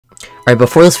Alright,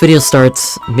 before this video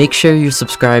starts, make sure you're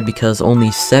subscribed because only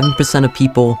 7% of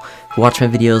people who watch my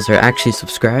videos are actually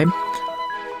subscribed.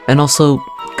 And also,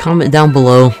 comment down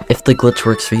below if the glitch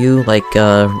works for you, like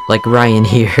Ryan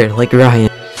here, like Ryan.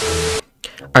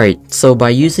 Alright, so by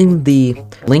using the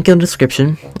link in the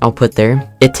description, I'll put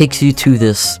there, it takes you to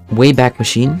this Wayback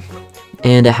Machine,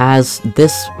 and it has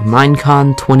this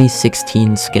Minecon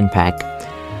 2016 skin pack.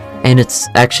 And it's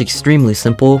actually extremely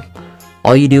simple.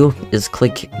 All you do is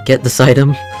click get this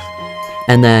item,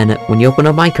 and then when you open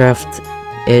up Minecraft,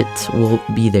 it will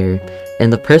be there.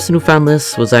 And the person who found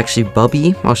this was actually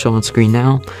Bubby. I'll show on screen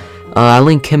now. I'll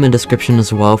link him in the description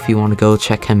as well if you want to go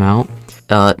check him out.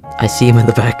 I see him in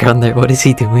the background there. What is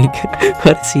he doing?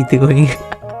 What is he doing?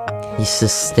 He's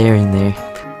just staring there.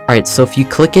 Alright, so if you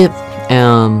click it,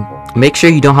 make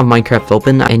sure you don't have Minecraft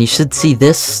open, and you should see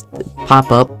this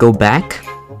pop up, go back,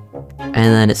 and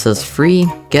then it says free,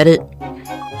 get it.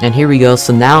 And here we go.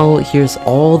 So now here's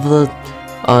all the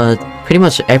pretty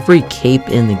much every cape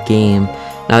in the game.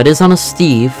 Now it is on a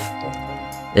Steve.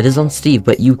 It is on Steve,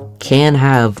 but you can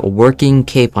have a working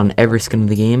cape on every skin in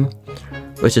the game,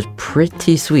 which is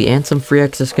pretty sweet, and some free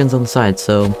extra skins on the side.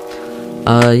 So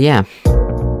yeah.